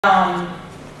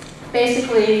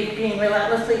Basically being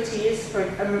relentlessly teased for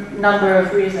a number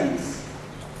of reasons.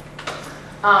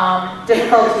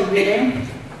 Difficulty reading.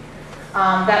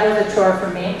 That was a chore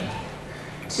for me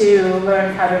to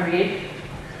learn how to read.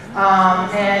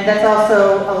 And that's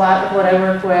also a lot of what I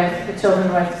work with the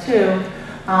children with too.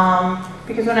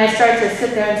 Because when I start to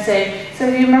sit there and say, so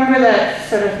do you remember that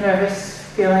sort of nervous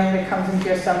feeling that comes into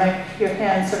your stomach? Your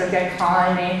hands sort of get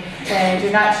clammy and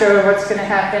you're not sure what's going to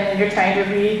happen and you're trying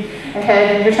to read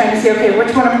ahead and you're trying to say, okay,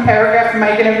 which one of the paragraph am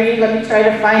I going to read? Let me try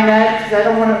to find that because I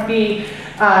don't want to be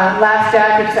laughed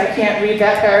at because I can't read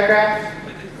that paragraph.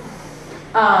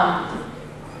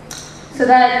 So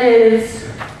that is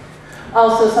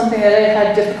also something that I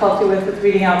had difficulty with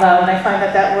reading out loud, and I find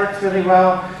that that works really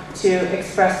well to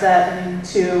express that and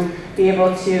to be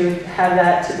able to have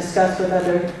that to discuss with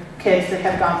other kids that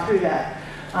have gone through that.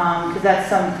 Because that's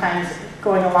sometimes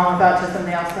going along with autism,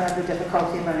 they also have the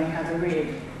difficulty learning how to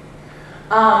read.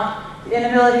 The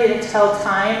inability to tell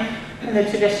time in the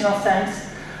traditional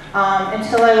sense.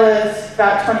 Until I was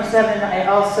about 27, I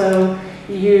also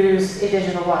used a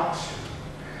digital watch.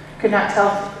 Could not tell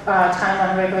time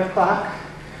on a regular clock.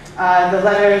 The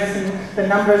letters and the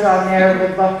numbers on there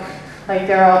would look like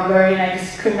they're all blurry, and I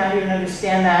just could not even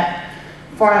understand that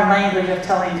foreign language of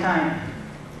telling time.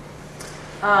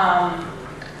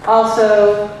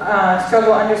 Also,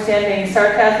 struggle understanding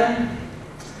sarcasm,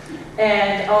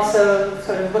 and also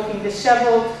sort of looking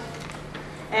disheveled,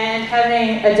 and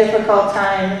having a difficult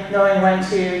time knowing when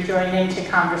to join into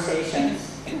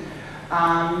conversations.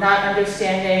 Not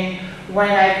understanding when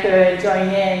I could join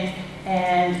in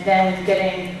and then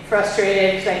getting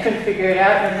frustrated because I couldn't figure it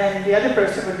out, and then the other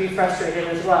person would be frustrated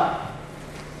as well.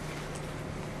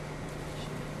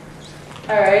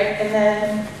 All right, and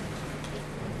then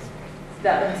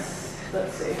that one's,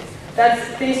 let's see.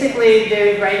 That's basically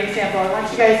the writing sample. I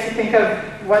want you guys to think of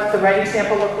what the writing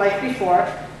sample looked like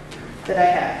before that I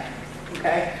had.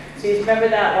 Okay, so you remember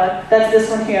that one. That's this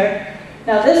one here.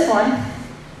 Now this one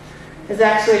is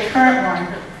actually a current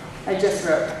one I just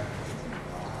wrote.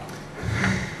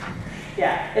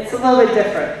 Yeah, it's a little bit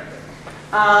different.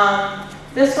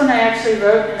 This one I actually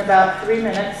wrote in about 3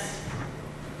 minutes.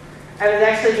 I was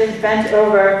actually just bent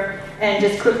over and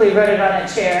just quickly wrote it on a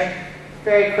chair,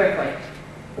 very quickly.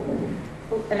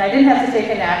 And I didn't have to take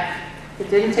a nap. It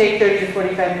didn't take 30 to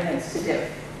 45 minutes to do.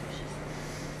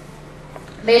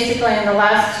 Basically, in the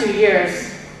last 2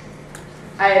 years,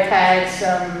 I have had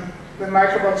some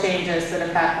remarkable changes that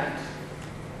have happened.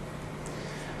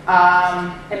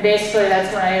 And basically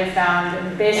that's when I found,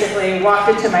 and basically walked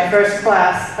into my first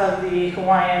class of the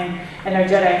Hawaiian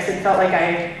energetics and felt like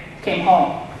I came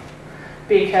home.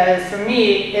 Because for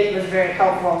me, it was very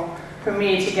helpful for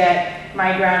me to get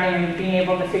my grounding and being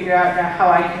able to figure out how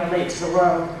I can relate to the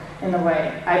world in the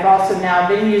way. I've also now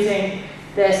been using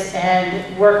this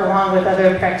and work along with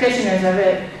other practitioners of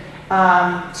it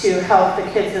to help the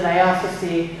kids that I also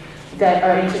see that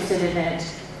are interested in it,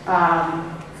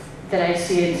 that I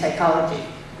see in psychology.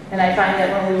 And I find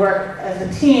that when we work as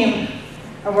a team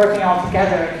and working all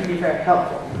together, it can be very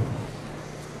helpful.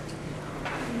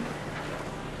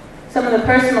 Some of the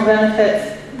personal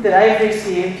benefits that I've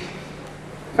received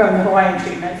from the Hawaiian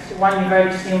treatments, one you've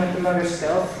already seen with the motor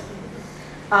skills.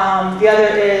 The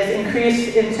other is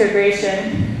increased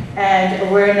integration and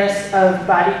awareness of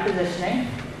body positioning.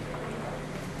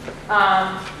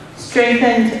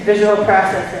 Strengthened visual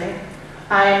processing.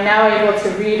 I am now able to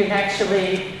read, and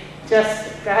actually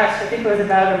just, gosh, I think it was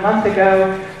about a month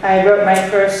ago, I wrote my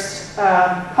first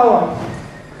poem.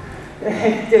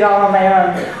 I did all on my own.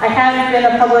 I haven't been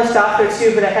a published author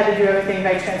too, but I had to do everything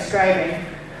by transcribing.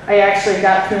 I actually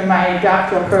got through my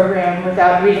doctoral program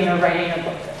without reading or writing a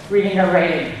book,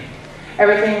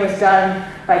 Everything was done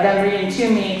by them reading to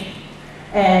me,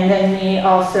 and then me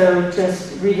also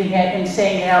just reading it and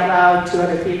saying it out loud to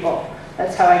other people.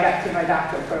 That's how I got through my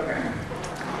doctoral program.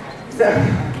 So,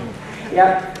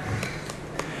 yep.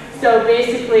 So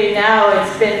basically now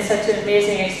it's been such an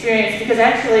amazing experience because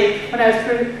actually when I was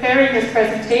preparing this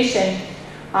presentation,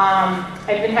 I've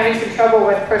been having some trouble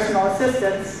with personal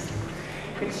assistants,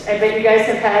 which I bet you guys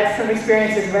have had some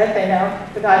experiences with, I know,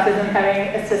 with autism,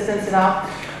 having assistants and all.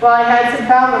 Well, I had some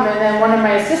problem, and then one of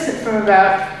my assistants from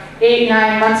about 8,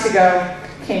 9 months ago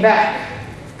came back.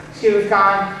 She was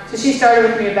gone. So she started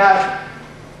with me about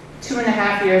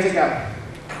 2.5 years ago.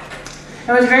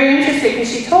 It was very interesting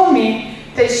because she told me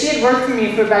that she had worked for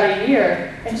me for about a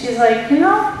year. And she's like, you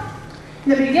know, in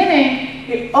the beginning,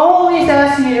 you always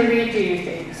asked me to read you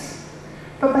things.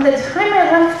 But by the time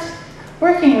I left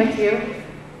working with you,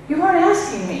 you weren't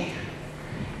asking me.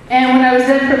 And when I was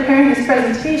then preparing this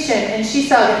presentation and she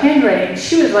saw the handwriting,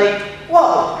 she was like,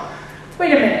 whoa,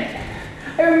 wait a minute.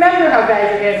 I remember how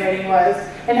bad your handwriting was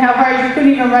and how hard you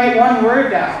couldn't even write one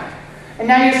word down. And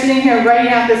now you're sitting here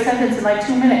writing out this sentence in like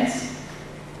 2 minutes.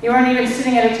 You weren't even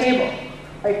sitting at a table.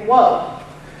 Like, whoa.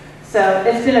 So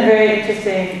it's been a very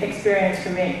interesting experience for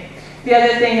me. The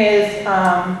other thing is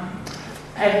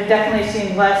I've definitely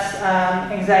seen less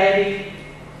anxiety,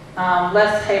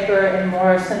 less hyper and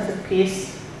more sense of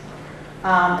peace,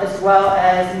 as well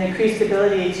as an increased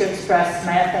ability to express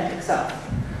my authentic self,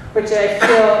 which I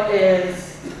feel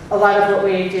is a lot of what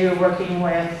we do working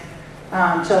with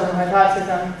children with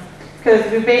autism, because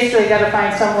we basically got to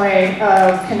find some way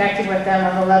of connecting with them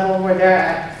on the level where they're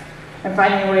at and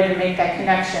finding a way to make that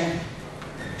connection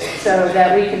so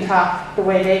that we can talk the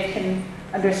way they can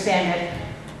understand it,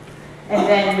 and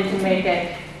then we can make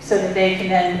it so that they can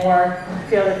then more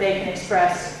feel that they can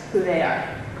express who they are.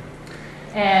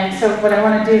 And so what I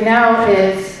want to do now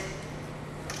is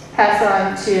pass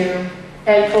on to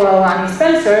Ed Fulalani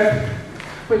Spencer,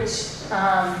 which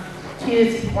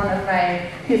he's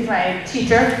my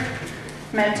teacher,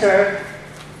 mentor,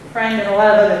 friend, and a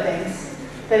lot of other things.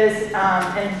 That is,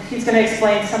 and he's going to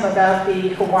explain some about the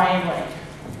Hawaiian way.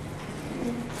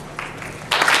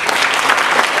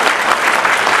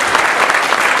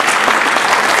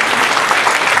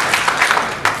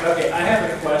 Okay, I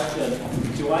have a question.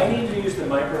 Do I need to use the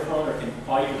microphone, or can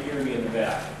all you hear me in the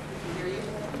back?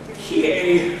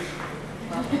 Yay!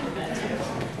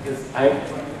 Because I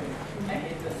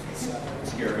hate this.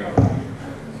 Scare me.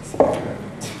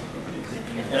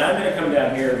 And I'm going to come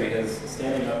down here because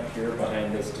standing up here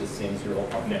behind this just seems real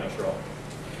unnatural.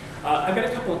 I've got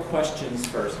a couple of questions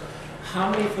first. How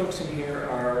many folks in here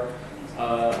are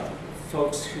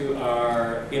folks who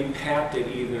are impacted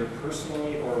either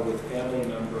personally or with family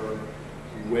member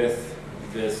with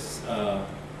this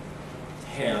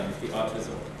hand, the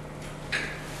autism?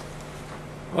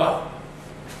 Well,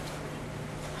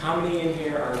 how many in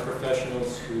here are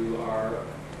professionals who are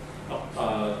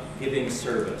giving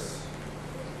service?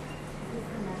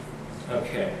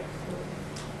 Okay.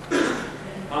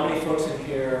 How many folks in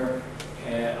here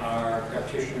are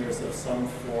practitioners of some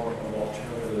form of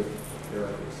alternative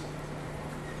therapies?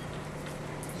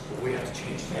 Well, we have to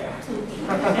change that.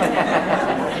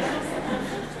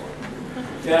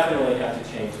 Definitely have to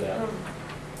change that.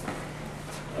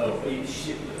 Oh,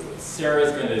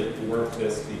 Sarah's going to work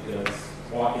this because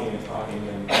walking and talking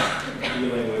and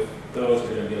dealing with those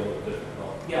are going to be a little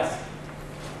difficult. Yes?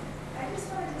 I just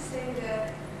wanted to say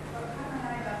that Kyle and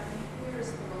I got years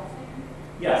of golfing.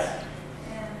 Yes.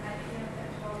 And I came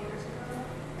up 12 years ago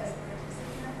as a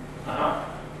participant. Uh-huh.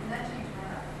 And that changed my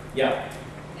life. Yeah.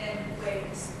 In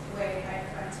way I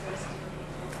find so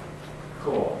people.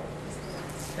 Cool.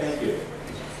 Thank you.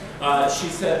 She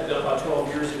said about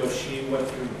 12 years ago she went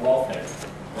through golfing,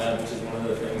 which is one of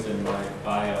the things in my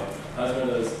bio. I was one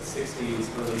of those 60s,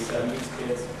 early 70s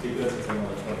kids, because I'm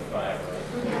only 25, right?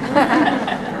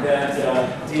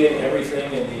 That did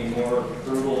everything, and the more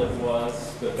brutal it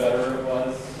was, the better it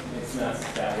was. It's not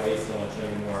that way so much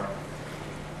anymore.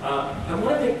 I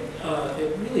want to make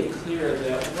it really clear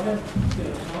that what I'm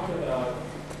going to talk about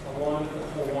along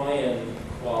the Hawaiian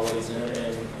qualities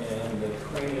and the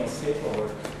cranial sacral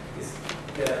work is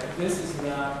that this is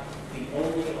not the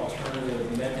only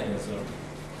alternative mechanism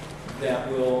that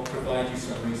will provide you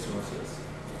some resources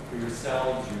for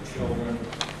yourselves, your children,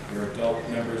 your adult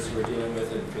members who are dealing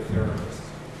with it, the therapist.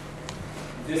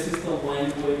 This is the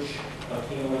language of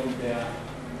healing that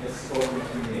is spoken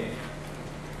to me.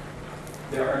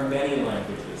 There are many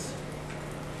languages,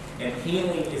 and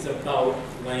healing is about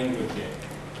languaging.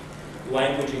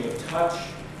 Languaging of touch,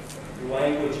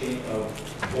 languaging of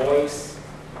voice,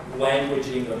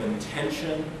 languaging of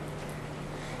intention,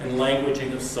 and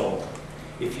languaging of soul.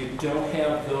 If you don't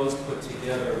have those put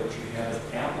together, what you have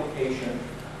is application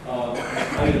of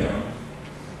an item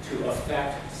to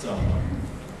affect someone.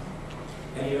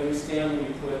 And you understand when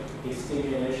you put a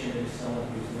stimulation into someone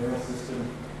whose nervous system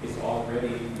is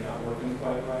already not working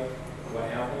quite right, what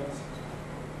happens?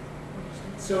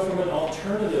 So from an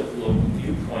alternative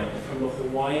viewpoint, from the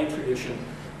Hawaiian tradition,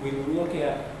 we look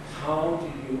at how do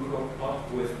you hook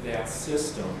up with that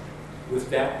system, with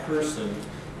that person,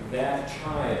 that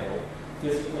child,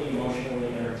 physically,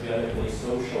 emotionally, energetically,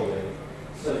 socially,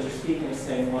 so that you're speaking the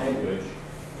same language,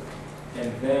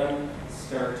 and then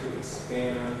start to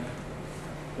expand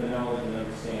the knowledge and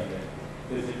understanding,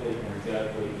 physically,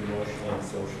 energetically, emotionally, and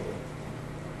socially.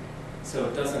 So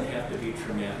it doesn't have to be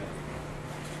traumatic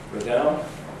for them,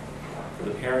 for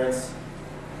the parents,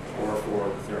 or for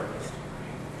the therapist.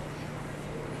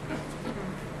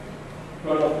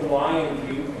 From a Hawaiian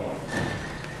viewpoint,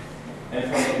 and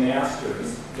from the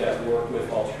masters that work with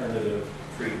alternative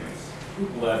treatments.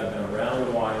 People that have been around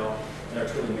a while and are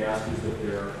truly masters of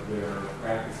their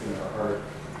practice and their art.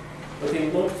 What they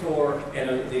look for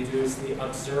and they do is they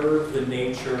observe the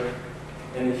nature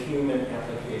and the human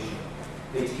application.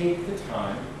 They take the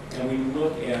time and we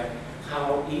look at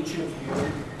how each of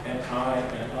you and I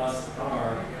and us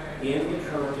are in the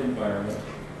current environment,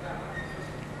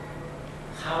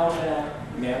 how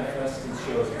that manifests and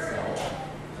shows itself.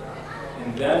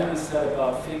 And then we set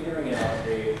about figuring out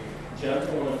a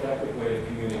gentle and effective way to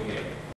communicate.